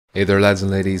Hey there lads and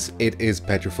ladies, it is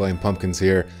Petrifying Pumpkins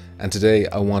here, and today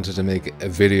I wanted to make a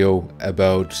video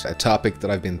about a topic that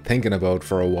I've been thinking about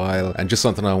for a while and just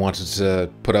something I wanted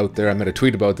to put out there. I made a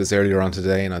tweet about this earlier on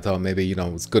today and I thought maybe,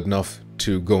 it's good enough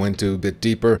to go into a bit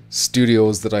deeper.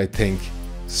 Studios that I think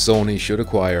Sony should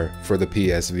acquire for the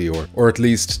PSVR, or at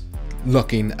least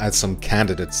looking at some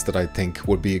candidates that I think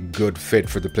would be a good fit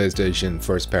for the PlayStation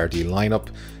first party lineup,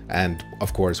 and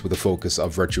of course with a focus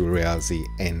of virtual reality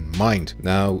in mind.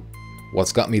 Now,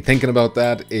 what's got me thinking about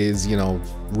that is,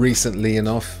 recently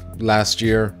enough, last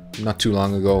year, not too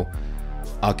long ago,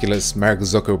 Oculus, Mark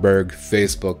Zuckerberg,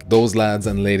 Facebook, those lads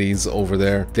and ladies over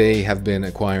there, they have been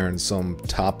acquiring some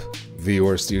top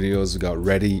VR studios. We got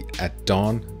Ready at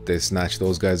Dawn, they snatched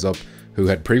those guys up, who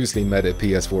had previously made a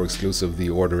PS4 exclusive, The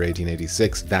Order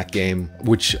 1886. That game,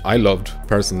 which I loved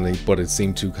personally, but it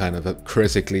seemed to kind of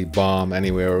critically bomb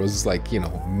anywhere. It was like,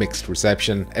 mixed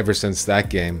reception. Ever since that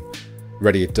game,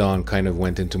 Ready at Dawn kind of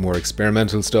went into more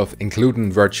experimental stuff,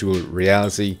 including virtual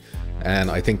reality.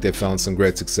 And I think they found some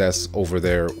great success over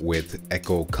there with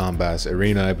Echo Combat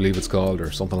Arena, I believe it's called,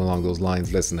 or something along those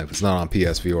lines. Listen, if it's not on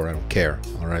PSVR, I don't care,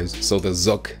 alright? So the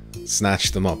Zuck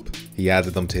snatched them up. He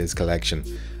added them to his collection.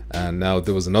 And now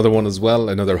there was another one as well,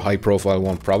 another high profile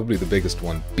one, probably the biggest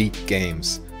one, Beat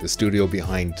Games, the studio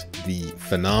behind the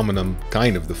phenomenon,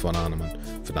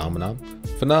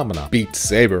 Beat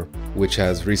Saber, which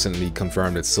has recently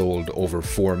confirmed it sold over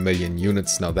 4 million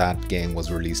units. Now that game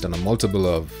was released on a multiple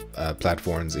of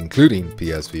platforms, including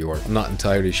PSVR. I'm not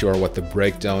entirely sure what the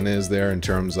breakdown is there in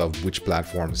terms of which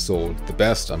platform sold the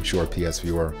best. I'm sure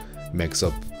PSVR makes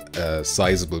up a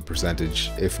sizable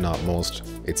percentage, if not most.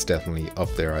 It's definitely up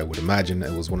there, I would imagine.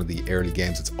 It was one of the early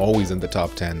games. It's always in the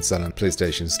top 10 selling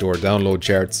PlayStation Store download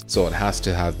charts, so it has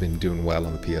to have been doing well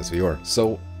on the PSVR.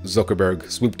 So Zuckerberg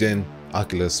swooped in,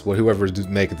 Oculus, whoever's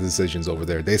making the decisions over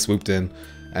there, they swooped in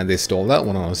and they stole that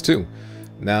one on us too.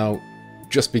 Now,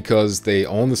 just because they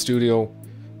own the studio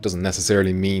doesn't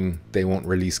necessarily mean they won't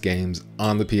release games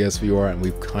on the PSVR, and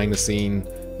we've kind of seen,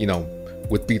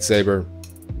 with Beat Saber,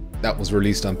 that was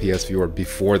released on PSVR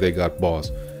before they got bought.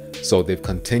 So they've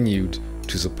continued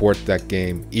to support that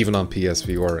game even on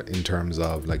PSVR in terms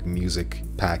of like music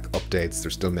pack updates.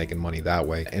 They're still making money that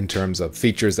way. In terms of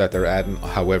features that they're adding,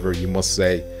 however, you must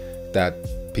say that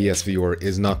PSVR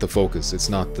is not the focus. It's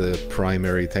not the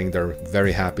primary thing. They're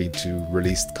very happy to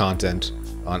release content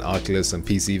on Oculus and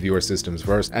PC VR systems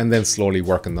first, and then slowly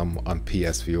working them on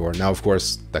PSVR. Now, of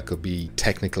course, that could be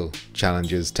technical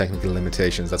challenges, technical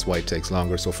limitations. That's why it takes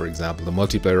longer. So, for example, the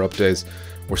multiplayer updates,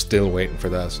 we're still waiting for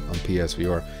that on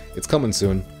PSVR. It's coming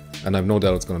soon, and I've no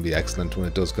doubt it's going to be excellent when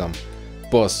it does come.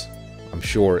 But I'm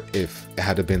sure if it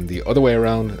had been the other way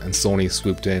around and Sony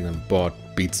swooped in and bought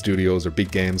Beat Studios, or Beat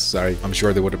Games, sorry, I'm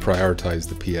sure they would have prioritized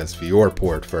the PSVR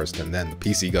port first, and then the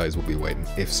PC guys would be waiting,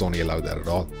 if Sony allowed that at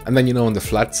all. And then, on the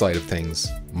flat side of things,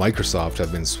 Microsoft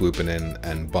have been swooping in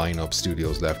and buying up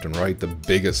studios left and right. The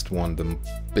biggest one, the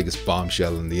biggest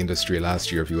bombshell in the industry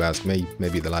last year, if you ask me,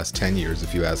 maybe the last 10 years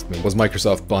if you ask me, was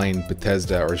Microsoft buying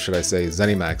Bethesda, or should I say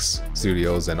ZeniMax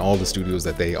Studios, and all the studios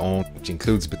that they own, which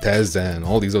includes Bethesda and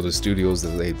all these other studios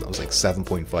that it was like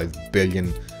 $7.5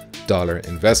 billion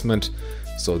investment.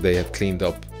 So they have cleaned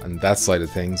up on that side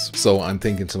of things. So I'm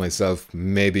thinking to myself,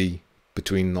 maybe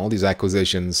between all these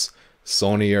acquisitions,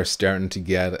 Sony are starting to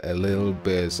get a little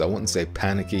bit, I wouldn't say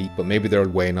panicky, but maybe they're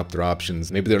weighing up their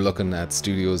options. Maybe they're looking at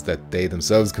studios that they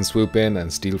themselves can swoop in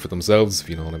and steal for themselves, if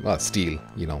you know what I mean. Well, steal,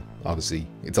 obviously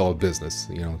it's all business,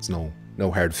 it's no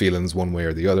hard feelings one way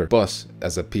or the other. But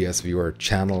as a PSVR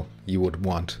channel, I would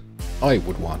want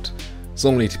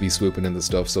Sony to be swooping in the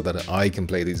stuff so that I can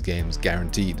play these games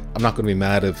guaranteed. I'm not going to be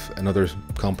mad if another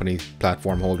company,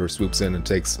 platform holder, swoops in and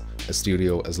takes a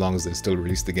studio, as long as they still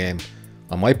release the game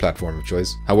on my platform of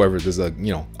choice. However, there's a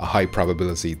high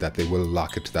probability that they will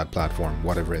lock it to that platform,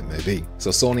 whatever it may be. So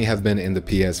Sony have been in the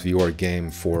PSVR game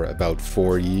for about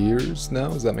 4 years now.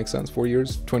 Does that make sense? 4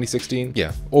 years? 2016?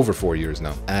 Yeah, over 4 years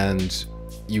now. And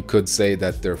you could say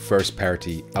that their first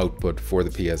party output for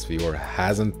the PSVR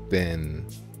hasn't been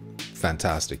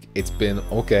fantastic. It's been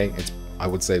okay. It's, I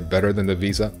would say, better than the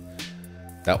Visa.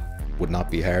 That would not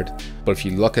be hard. But if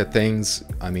you look at things,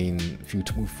 I mean,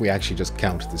 if we actually just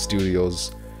count the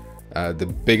studios,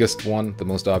 the biggest one, the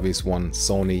most obvious one,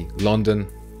 Sony London,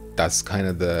 that's kind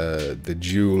of the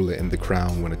jewel in the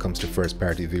crown when it comes to first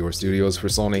party VR studios for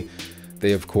Sony.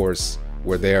 They, of course,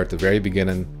 were there at the very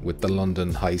beginning with the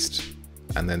London heist,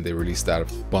 and then they released that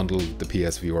bundled the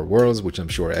PSVR Worlds, which I'm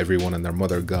sure everyone and their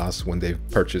mother got when they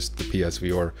purchased the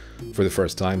PSVR for the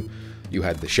first time. You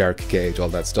had the shark cage, all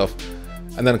that stuff.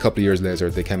 And then a couple of years later,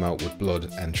 they came out with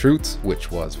Blood and Truth,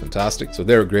 which was fantastic. So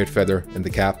they're a great feather in the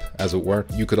cap, as it were.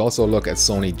 You could also look at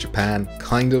Sony Japan,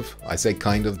 kind of. I say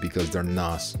kind of because they're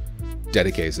not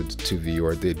dedicated to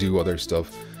VR. They do other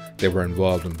stuff. They were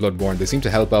involved in Bloodborne. They seem to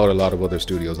help out a lot of other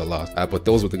studios a lot. But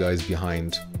those were the guys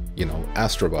behind, you know,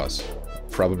 Astro Boss.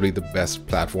 Probably the best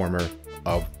platformer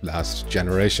of last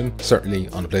generation, certainly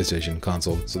on a PlayStation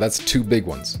console. So that's two big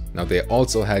ones. Now they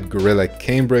also had Gorilla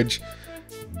Cambridge.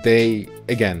 They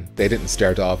didn't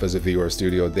start off as a VR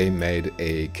studio. They made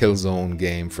a Killzone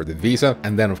game for the Vita,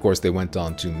 and then of course they went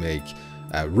on to make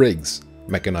Riggs,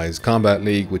 Mechanized Combat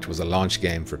League, which was a launch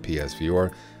game for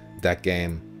PSVR. That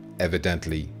game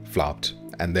evidently flopped,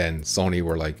 and then Sony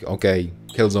were like, okay,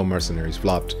 Killzone Mercenaries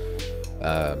flopped,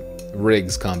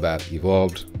 Riggs Combat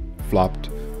Evolved flopped,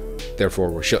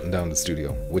 therefore we're shutting down the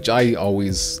studio. Which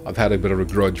I've had a bit of a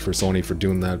grudge for Sony for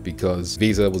doing that, because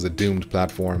Vita was a doomed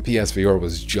platform. PSVR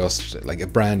was just like a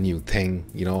brand new thing,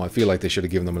 you know. I feel like they should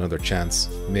have given them another chance.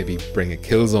 Maybe bring a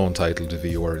Killzone title to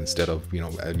VR instead of, you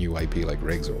know, a new IP like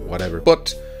Riggs or whatever.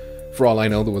 But for all I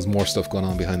know, there was more stuff going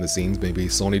on behind the scenes. Maybe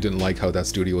Sony didn't like how that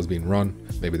studio was being run.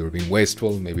 Maybe they were being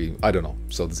wasteful. Maybe, I don't know.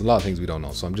 So there's a lot of things we don't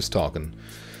know. So I'm just talking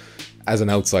as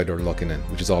an outsider looking in,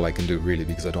 which is all I can do really,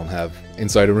 because I don't have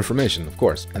insider information, of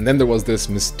course. And then there was this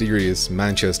mysterious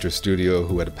Manchester studio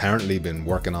who had apparently been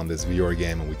working on this VR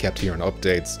game, and we kept hearing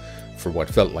updates for what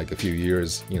felt like a few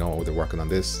years. You know, they're working on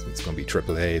this, it's going to be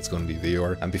AAA, it's going to be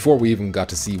VR. And before we even got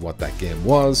to see what that game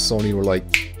was, Sony were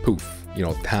like, poof, you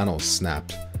know, Thanos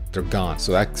snapped. They're gone.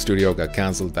 So that studio got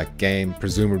cancelled. That game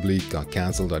presumably got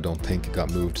cancelled. I don't think it got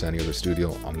moved to any other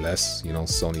studio, unless, you know,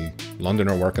 Sony London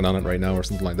are working on it right now or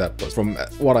something like that. But from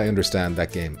what I understand,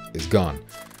 that game is gone.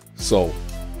 So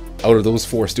out of those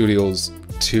 4 studios,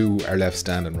 2 are left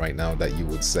standing right now that you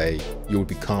would say, you would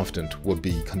be confident would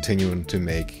be continuing to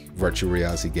make virtual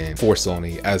reality games for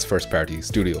Sony as first party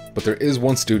studio. But there is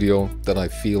one studio that I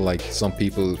feel like some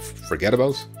people forget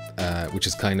about, which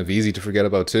is kind of easy to forget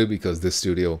about too, because this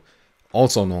studio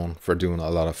also known for doing a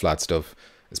lot of flat stuff,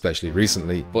 especially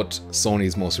recently. But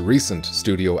Sony's most recent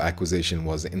studio acquisition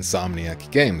was Insomniac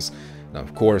Games. Now,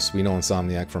 of course, we know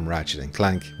Insomniac from Ratchet &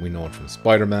 Clank, we know it from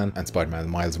Spider-Man, and Spider-Man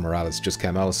Miles Morales just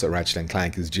came out, so Ratchet &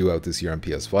 Clank is due out this year on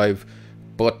PS5.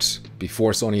 But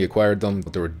before Sony acquired them,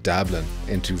 they were dabbling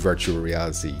into virtual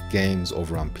reality games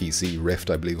over on PC,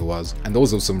 Rift I believe it was. And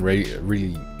those are some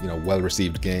really, you know,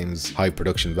 well-received games, high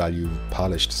production value,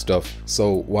 polished stuff.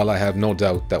 So while I have no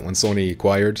doubt that when Sony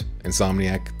acquired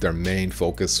Insomniac, their main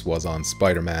focus was on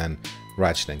Spider-Man,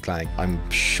 Ratchet & Clank, I'm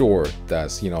sure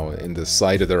that, you know, in the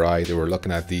side of their eye, they were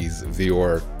looking at these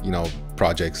VR, you know,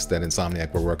 projects that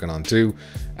Insomniac were working on too,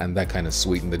 and that kind of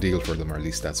sweetened the deal for them, or at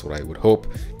least that's what I would hope.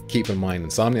 Keep in mind,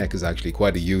 Insomniac is actually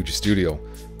quite a huge studio.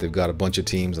 They've got a bunch of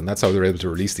teams, and that's how they're able to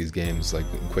release these games like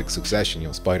in quick succession. You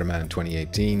know, Spider-Man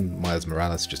 2018, Miles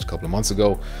Morales just a couple of months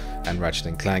ago, and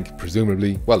Ratchet & Clank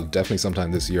presumably, well, definitely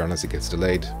sometime this year unless it gets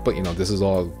delayed. But you know, this is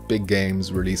all big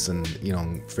games releasing, you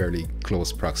know, fairly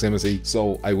close proximity.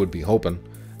 So I would be hoping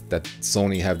that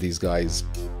Sony have these guys,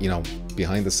 you know,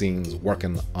 behind the scenes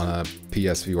working on a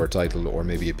PSVR title, or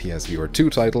maybe a PSVR 2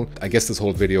 title. I guess this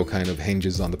whole video kind of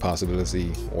hinges on the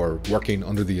possibility, or working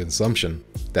under the assumption,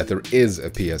 that there is a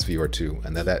PSVR 2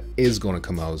 and that is going to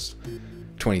come out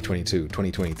 2022,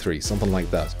 2023, something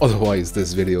like that. Otherwise,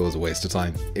 this video is a waste of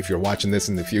time. If you're watching this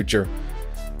in the future,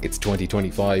 it's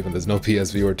 2025 and there's no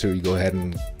PSVR 2, you go ahead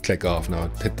and click off now,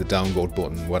 hit the downvote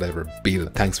button, whatever, beat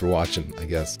it. Thanks for watching, I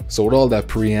guess. So with all that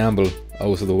preamble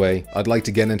out of the way, I'd like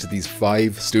to get into these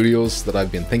 5 studios that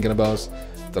I've been thinking about,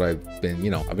 that I've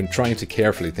been trying to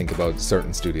carefully think about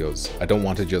certain studios. I don't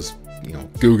want to just, you know,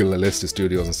 Google a list of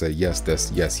studios and say, yes,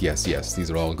 this, yes, yes, yes,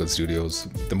 these are all good studios.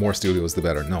 The more studios, the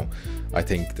better. No, I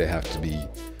think they have to be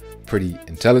pretty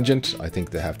intelligent. I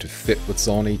think they have to fit with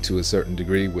Sony to a certain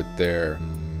degree with their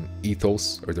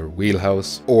ethos or their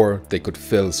wheelhouse, or they could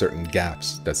fill certain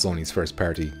gaps that Sony's first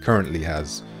party currently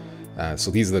has. So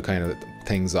these are the kind of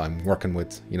things I'm working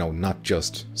with, you know, not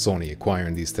just Sony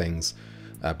acquiring these things,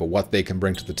 but what they can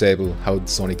bring to the table, how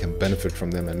Sony can benefit from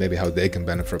them, and maybe how they can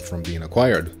benefit from being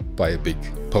acquired by a big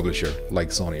publisher like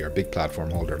Sony, or a big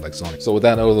platform holder like Sony. So with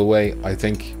that out of the way, I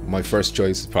think my first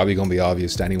choice is probably going to be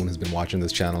obvious to anyone who's been watching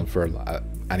this channel for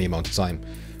any amount of time.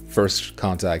 First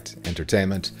Contact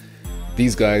Entertainment.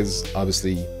 These guys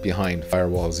obviously behind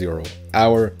Firewall Zero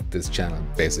Hour, this channel,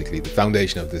 basically the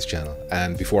foundation of this channel.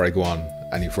 And before I go on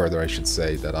any further, I should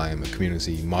say that I am a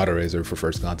community moderator for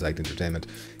First Contact Entertainment,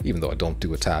 even though I don't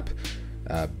do a tap.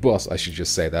 But I should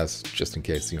just say that just in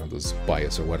case, you know, there's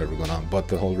bias or whatever going on. But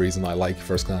the whole reason I like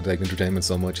First Contact Entertainment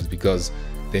so much is because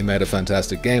they made a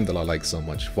fantastic game that I like so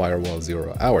much, Firewall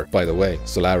 0 Hour. By the way,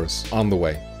 Solaris, on the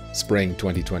way. Spring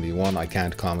 2021. I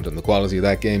can't comment on the quality of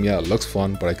that game. Yeah, it looks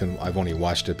fun, but I've only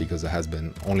watched it because it has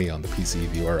been only on the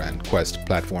PSVR and Quest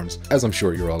platforms, as I'm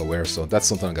sure you're all aware, so that's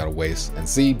something I gotta wait and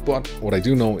see. But what I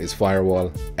do know is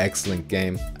Firewall, excellent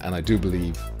game, and I do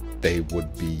believe they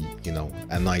would be, you know,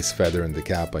 a nice feather in the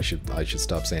cap. I should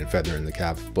stop saying feather in the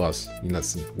cap, but you know,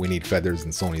 we need feathers in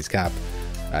Sony's cap.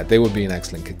 They would be an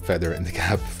excellent feather in the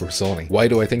cap for Sony. Why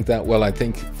do I think that? Well, I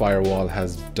think Firewall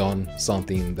has done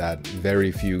something that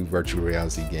very few virtual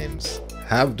reality games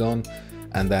have done,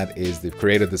 and that is they've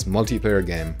created this multiplayer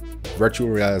game, virtual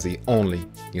reality only.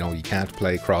 You know, you can't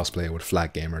play crossplay with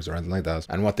flat gamers or anything like that.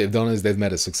 And what they've done is they've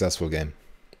made a successful game.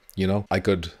 You know, I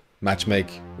could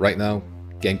matchmake right now.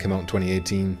 Game came out in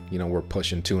 2018, you know, we're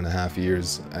pushing 2.5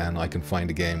 years, and I can find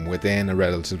a game within a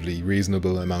relatively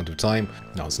reasonable amount of time.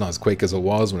 Now, it's not as quick as it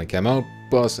was when it came out,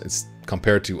 but it's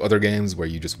compared to other games where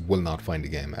you just will not find a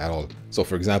game at all. So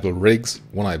for example, Riggs,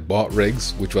 when I bought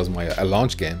Riggs, which was a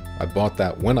launch game, I bought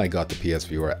that when I got the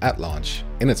PSVR at launch,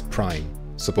 in its prime,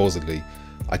 supposedly.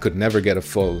 I could never get a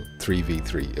full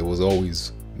 3v3. It was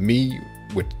always me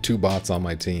with 2 bots on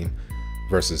my team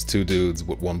versus 2 dudes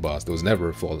with 1 boss. There was never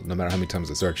a full, no matter how many times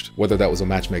I searched. Whether that was a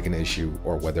matchmaking issue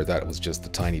or whether that was just the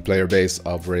tiny player base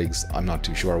of Riggs, I'm not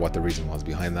too sure what the reason was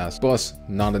behind that, but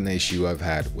not an issue I've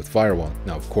had with Firewall.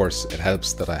 Now, of course, it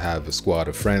helps that I have a squad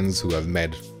of friends who I've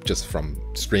met just from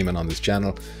streaming on this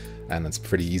channel, and it's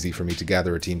pretty easy for me to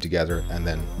gather a team together and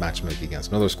then matchmake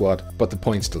against another squad. But the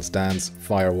point still stands,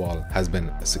 Firewall has been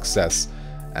a success,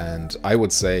 and I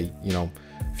would say, you know,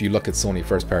 if you look at Sony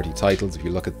first-party titles, if you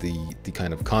look at the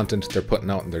kind of content they're putting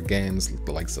out in their games,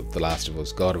 the likes of The Last of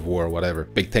Us, God of War, whatever,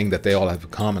 big thing that they all have in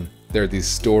common. They're these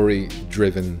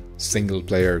story-driven,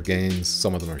 single-player games.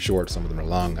 Some of them are short, some of them are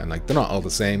long, and like they're not all the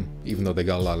same, even though they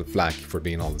got a lot of flack for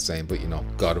being all the same. But you know,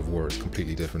 God of War is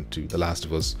completely different to The Last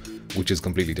of Us, which is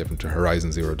completely different to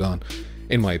Horizon Zero Dawn,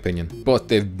 in my opinion. But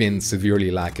they've been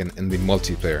severely lacking in the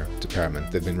multiplayer department.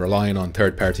 They've been relying on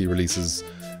third-party releases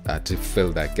to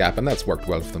fill that gap, and that's worked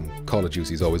well for them. Call of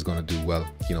Duty is always going to do well,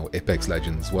 you know, Apex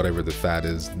Legends, whatever the fad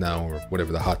is now, or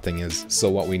whatever the hot thing is. So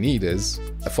what we need is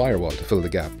a Firewall to fill the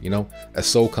gap, you know, a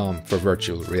SOCOM for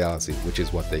virtual reality, which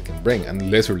is what they can bring.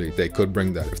 And literally they could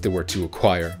bring that if they were to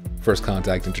acquire First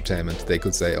Contact Entertainment. They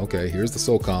could say, okay, here's the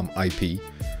SOCOM IP,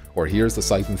 or here's the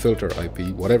Siphon Filter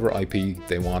IP, whatever IP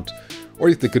they want.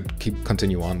 Or they could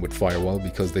continue on with Firewall,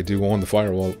 because they do own the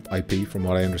Firewall IP from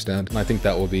what I understand. And I think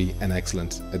that will be an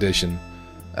excellent addition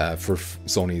for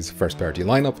Sony's first party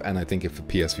lineup. And I think if a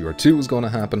PSVR 2 is going to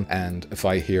happen, and if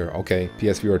I hear, okay,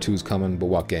 PSVR 2 is coming, but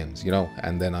what games, you know,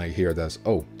 and then I hear that,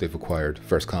 oh, they've acquired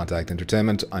First Contact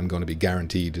Entertainment, I'm going to be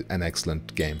guaranteed an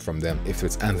excellent game from them. If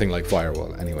it's anything like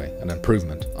Firewall, anyway, an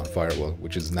improvement on Firewall,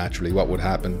 which is naturally what would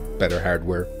happen. Better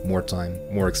hardware, more time,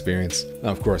 more experience. Now,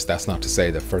 of course, that's not to say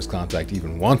that First Contact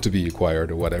even want to be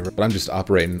acquired or whatever, but I'm just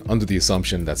operating under the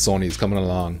assumption that Sony is coming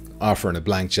along, offering a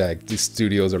blank check. These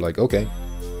studios are like, okay,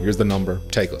 here's the number,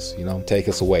 take us, you know, take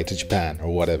us away to Japan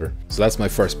or whatever. So that's my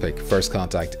first pick, First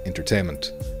Contact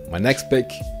Entertainment. My next pick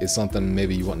is something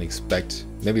maybe you wouldn't expect.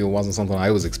 Maybe it wasn't something I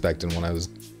was expecting when I was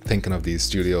thinking of these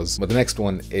studios. But the next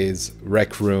one is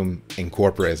Rec Room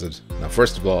Incorporated. Now,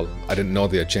 first of all, I didn't know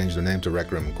they had changed their name to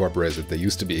Rec Room Incorporated. They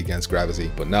used to be Against Gravity,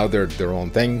 but now they're their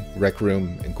own thing, Rec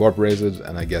Room Incorporated,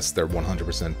 and I guess they're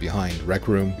 100% behind Rec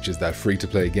Room, which is that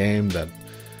free-to-play game that,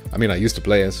 I mean, I used to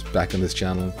play it back on this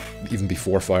channel. Even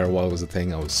before Firewall was a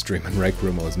thing, I was streaming Rec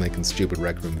Room, I was making stupid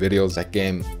Rec Room videos. That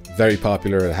game, very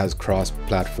popular, it has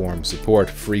cross-platform support,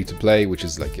 free to play, which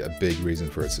is like a big reason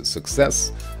for its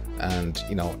success. And,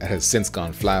 you know, it has since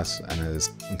gone flat, and it has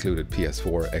included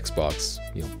PS4, Xbox,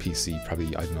 you know, PC,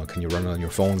 probably, I don't know, can you run it on your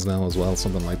phones now as well?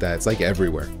 Something like that. It's like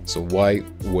everywhere. So why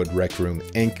would Rec Room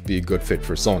Inc. be a good fit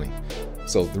for Sony?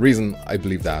 So the reason I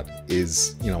believe that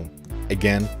is, you know,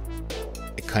 again,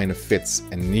 it kind of fits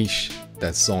a niche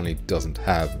that Sony doesn't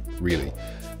have, really.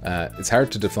 It's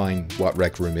hard to define what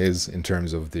Rec Room is in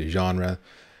terms of the genre.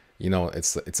 You know,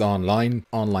 it's online.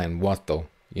 Online what though?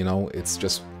 You know, it's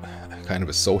just kind of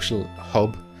a social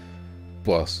hub,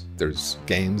 but there's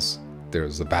games,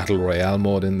 there's a battle royale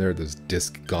mode in there, there's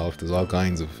disc golf, there's all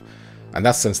kinds of, and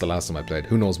that's since the last time I played.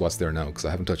 Who knows what's there now, because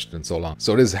I haven't touched it in so long.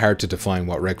 So it is hard to define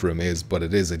what Rec Room is, but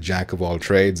it is a jack of all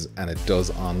trades, and it does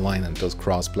online and does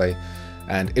crossplay.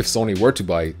 And if Sony were to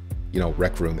buy, you know,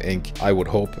 Rec Room Inc., I would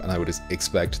hope and I would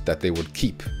expect that they would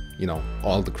keep, you know,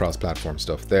 all the cross-platform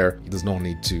stuff there. There's no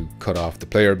need to cut off the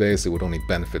player base. It would only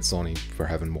benefit Sony for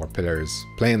having more players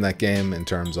playing that game in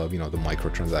terms of, you know, the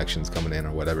microtransactions coming in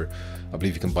or whatever. I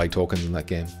believe you can buy tokens in that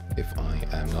game, if I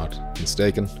am not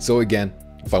mistaken. So again,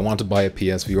 if I want to buy a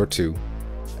PSVR 2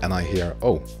 and I hear,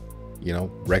 oh, you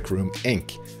know, Rec Room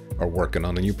Inc. are working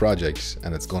on a new project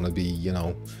and it's going to be, you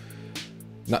know,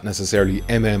 not necessarily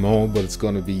MMO, but it's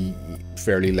going to be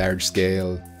fairly large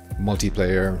scale,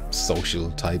 multiplayer,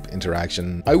 social type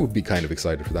interaction, I would be kind of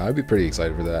excited for that. I'd be pretty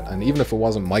excited for that. And even if it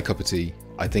wasn't my cup of tea,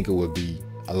 I think it would be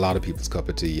a lot of people's cup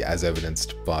of tea, as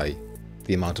evidenced by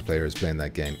the amount of players playing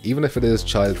that game. Even if it is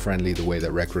child friendly the way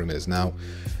that Rec Room is now,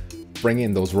 bring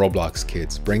in those Roblox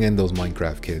kids, bring in those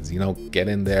Minecraft kids, you know, get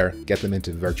in there, get them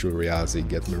into virtual reality,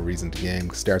 get them a reason to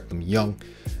game, start them young,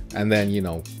 and then, you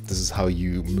know, this is how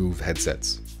you move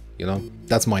headsets, you know?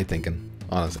 That's my thinking.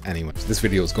 Honest. Anyway, this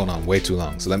video is going on way too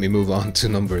long, so let me move on to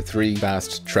number 3,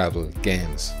 fast travel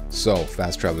games. So,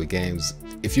 fast travel games.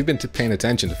 If you've been paying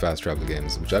attention to fast travel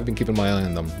games, which I've been keeping my eye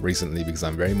on them recently because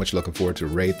I'm very much looking forward to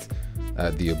Wraith,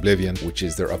 the Oblivion, which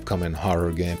is their upcoming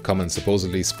horror game, coming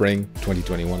supposedly spring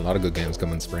 2021. A lot of good games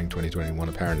coming spring 2021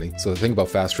 apparently. So the thing about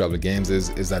fast travel games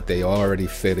is that they already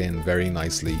fit in very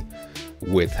nicely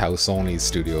with how Sony's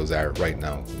studios are right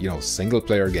now. You know, single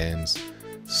player games,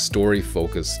 story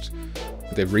focused.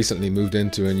 They've recently moved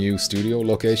into a new studio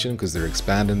location because they're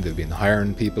expanding. They've been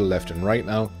hiring people left and right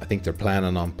now. I think they're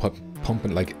planning on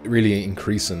pumping, like really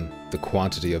increasing the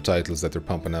quantity of titles that they're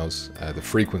pumping out, the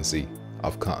frequency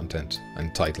of content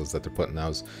and titles that they're putting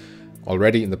out.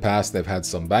 Already in the past, they've had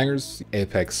some bangers.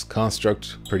 Apex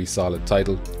Construct, pretty solid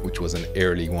title, which was an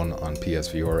early one on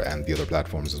PSVR and the other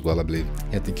platforms as well, I believe.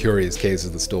 Yet The Curious Case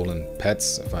of the Stolen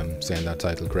Pets, if I'm saying that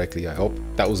title correctly, I hope.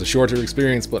 That was a shorter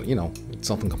experience, but you know, it's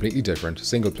something completely different.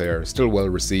 Single player, still well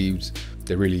received.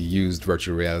 They really used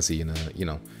virtual reality in a, you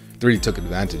know, they really took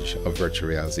advantage of virtual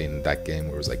reality in that game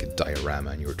where it was like a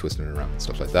diorama and you were twisting it around and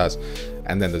stuff like that.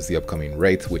 And then there's the upcoming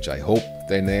Wraith, which I hope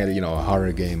they nail, you know, a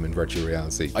horror game in virtual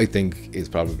reality. I think is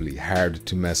probably hard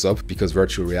to mess up because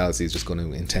virtual reality is just going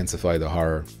to intensify the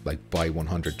horror like by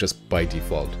 100 just by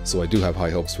default. So I do have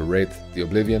high hopes for Wraith, the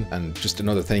Oblivion. And just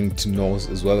another thing to note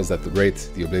as well is that the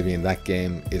Wraith, the Oblivion, that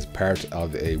game is part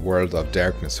of a World of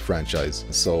Darkness franchise.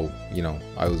 So, you know,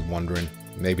 I was wondering,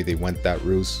 maybe they went that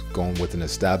route, going with an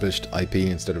established IP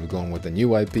instead of going with a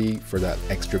new IP for that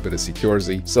extra bit of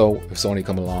security. So if Sony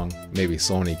come along, maybe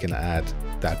Sony can add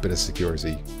that bit of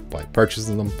security by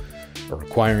purchasing them or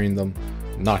acquiring them.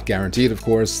 Not guaranteed, of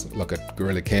course. Look at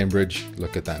Gorilla Cambridge,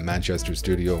 look at that Manchester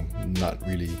studio, not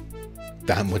really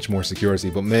that much more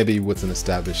security, but maybe with an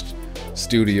established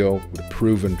studio with a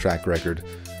proven track record,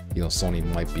 you know, Sony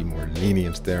might be more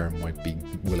lenient there, might be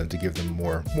willing to give them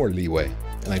more leeway.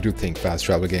 And I do think Fast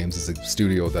Travel Games is a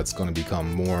studio that's going to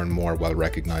become more and more well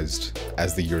recognized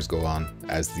as the years go on,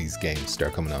 as these games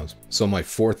start coming out. So my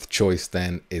 4th choice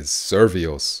then is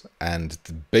Survios. And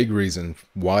the big reason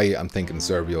why I'm thinking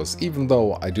Survios, even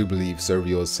though I do believe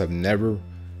Survios have never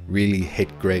really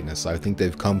hit greatness, I think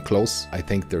they've come close. I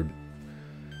think they're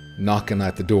knocking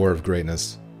at the door of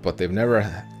greatness, but they've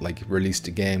never like released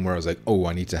a game where I was like, oh,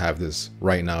 I need to have this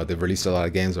right now. They've released a lot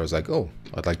of games where I was like, oh,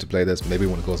 I'd like to play this, maybe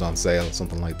when it goes on sale,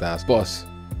 something like that. But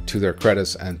to their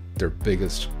credit, and their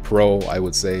biggest pro, I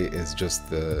would say, is just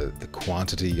the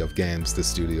quantity of games the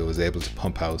studio is able to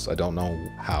pump out. I don't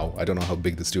know how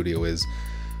big the studio is,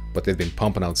 but they've been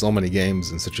pumping out so many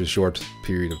games in such a short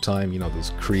period of time. You know,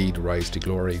 there's Creed, Rise to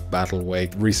Glory,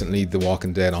 Battlewake. Recently, The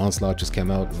Walking Dead Onslaught just came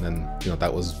out, and then, you know,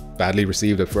 that was badly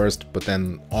received at first, but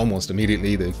then almost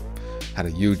immediately they had a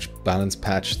huge balance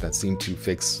patch that seemed to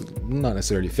fix, not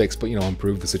necessarily fix, but, you know,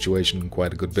 improve the situation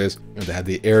quite a good bit. And they had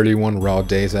the early one, Raw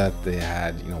Data. They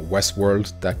had, you know,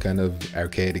 Westworld, that kind of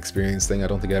arcade experience thing. I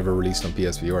don't think it ever released on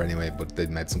PSVR anyway, but they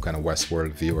made some kind of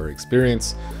Westworld viewer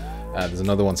experience. There's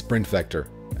another one, Sprint Vector.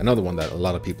 Another one that a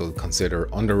lot of people consider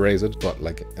underrated, but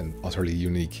like an utterly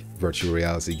unique virtual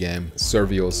reality game.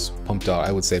 Survios pumped out,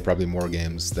 I would say, probably more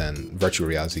games than virtual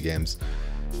reality games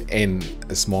in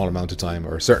a small amount of time,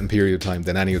 or a certain period of time,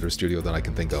 than any other studio that I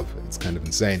can think of. It's kind of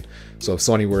insane. So if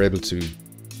Sony were able to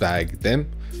bag them,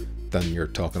 then you're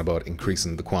talking about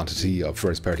increasing the quantity of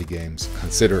first-party games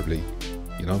considerably,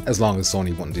 you know, as long as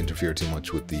Sony wouldn't interfere too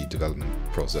much with the development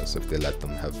process, if they let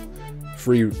them have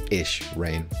free-ish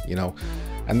reign, you know.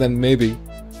 And then maybe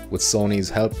with Sony's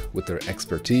help, with their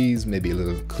expertise, maybe a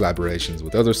little collaborations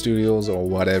with other studios or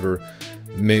whatever,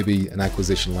 maybe an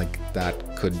acquisition like that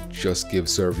could just give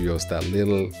Survios that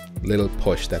little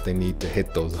push that they need to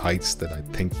hit those heights that I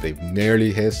think they've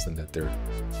nearly hit and that they're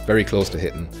very close to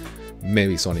hitting.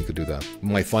 maybe Sony could do that.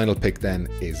 My final pick then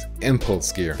is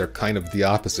Impulse Gear. They're kind of the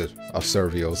opposite of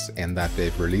Survios in that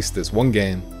they've released this one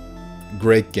game,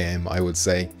 great game I would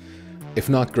say, if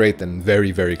not great then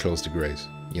very, very close to great,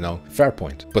 you know, fair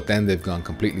point. But then they've gone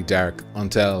completely dark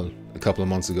until a couple of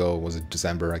months ago, was it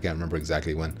December, I can't remember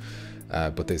exactly when,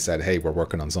 but they said, hey, we're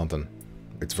working on something.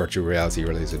 It's virtual reality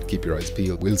related, keep your eyes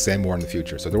peeled. We'll say more in the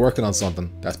future. So they're working on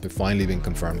something that's finally been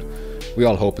confirmed. We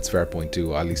all hope it's Fairpoint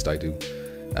 2, at least I do.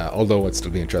 Although I'd still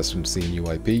be interested to see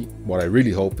new IP. What I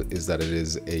really hope is that it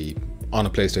is on a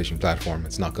PlayStation platform.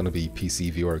 It's not going to be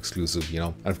PC VR exclusive, you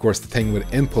know. And of course the thing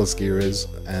with Impulse Gear is,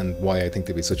 and why I think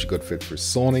they'd be such a good fit for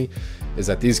Sony, is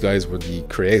that these guys were the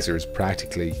creators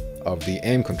practically of the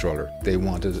aim controller. They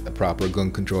wanted a proper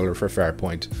gun controller for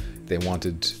Fairpoint. They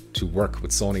wanted to work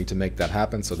with Sony to make that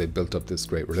happen, so they built up this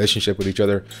great relationship with each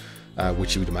other,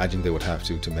 which you would imagine they would have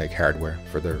to make hardware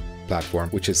for their platform,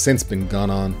 which has since been gone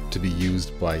on to be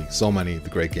used by so many of the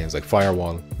great games like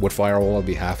Firewall. Would Firewall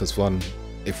be half as fun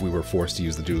if we were forced to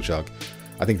use the DualShock?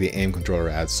 I think the aim controller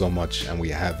adds so much, and we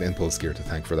have Impulse Gear to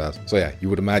thank for that. So yeah, you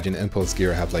would imagine Impulse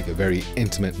Gear have like a very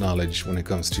intimate knowledge when it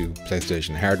comes to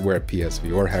PlayStation hardware,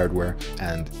 PSVR hardware,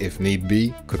 and if need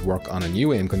be, could work on a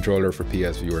new aim controller for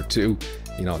PSVR 2.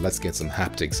 You know, let's get some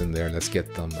haptics in there, let's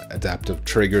get them adaptive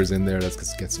triggers in there,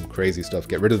 let's get some crazy stuff,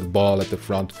 get rid of the ball at the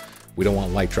front. We don't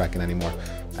want light tracking anymore.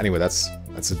 Anyway, that's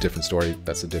a different story,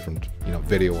 that's a different, you know,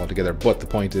 video altogether. But the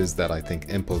point is that I think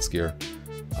Impulse Gear,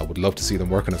 I would love to see them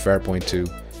work on a Fairpoint 2,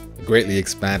 a greatly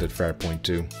expanded Fairpoint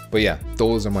 2. But yeah,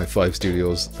 those are my 5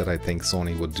 studios that I think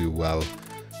Sony would do well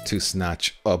to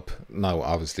snatch up. Now,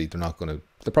 obviously, they're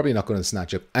probably not going to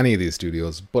snatch up any of these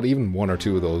studios, but even 1 or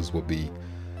 2 of those would be,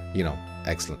 you know,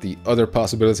 excellent. The other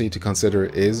possibility to consider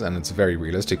is, and it's a very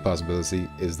realistic possibility,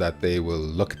 is that they will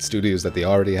look at studios that they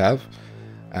already have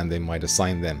and they might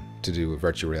assign them to do a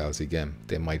virtual reality game.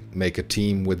 They might make a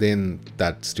team within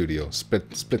that studio, split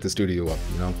the studio up,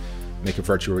 you know, make a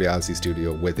virtual reality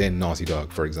studio within Naughty Dog,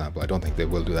 for example. I don't think they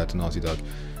will do that to Naughty Dog.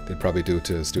 They'd probably do it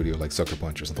to a studio like Sucker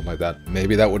Punch or something like that.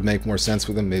 Maybe that would make more sense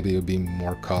for them. Maybe it would be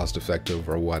more cost effective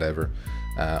or whatever.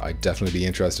 I'd definitely be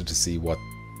interested to see what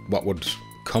would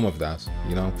come of that,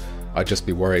 you know. I'd just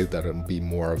be worried that it would be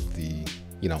more of the,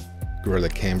 you know, Gorilla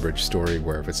Cambridge story,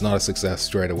 where if it's not a success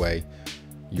straight away,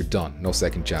 you're done, no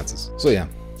second chances. So yeah,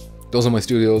 those are my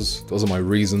studios, those are my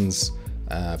reasons,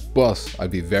 but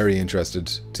I'd be very interested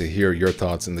to hear your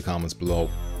thoughts in the comments below,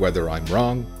 whether I'm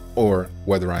wrong or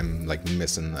whether I'm like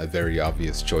missing a very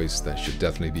obvious choice that should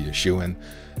definitely be a shoo-in.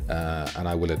 And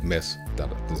I will admit that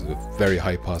there's a very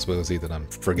high possibility that I'm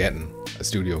forgetting a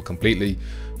studio completely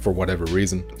for whatever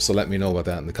reason. So let me know about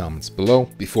that in the comments below.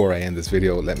 Before I end this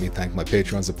video, let me thank my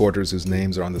Patreon supporters whose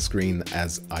names are on the screen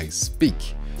as I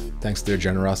speak. Thanks to their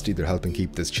generosity, they're helping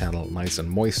keep this channel nice and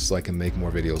moist so I can make more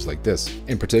videos like this.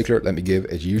 In particular, let me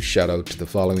give a huge shout out to the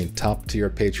following top tier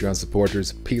Patreon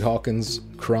supporters: Pete Hawkins,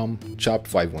 Crumb,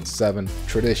 Chop517,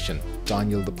 Tradition,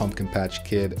 Daniel the Pumpkin Patch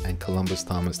Kid, and Columbus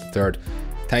Thomas III.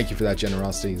 Thank you for that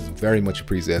generosity, it's very much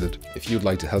appreciated. If you'd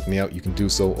like to help me out, you can do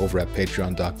so over at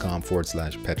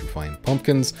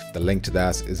patreon.com/petrifyingpumpkins. The link to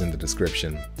that is in the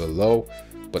description below.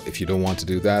 But if you don't want to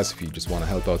do that, if you just want to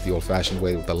help out the old-fashioned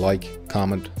way with a like,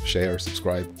 comment, share,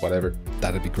 subscribe, whatever,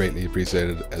 that'd be greatly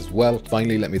appreciated as well.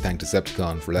 Finally, let me thank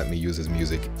Dicepticon for letting me use his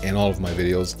music in all of my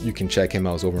videos. You can check him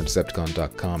out over on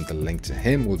decepticon.com. The link to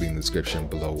him will be in the description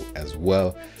below as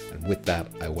well. And with that,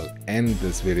 I will end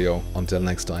this video. Until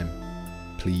next time,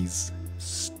 please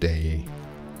stay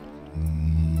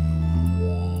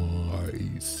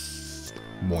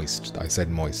moist. I said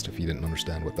moist if you didn't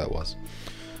understand what that was.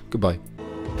 Goodbye.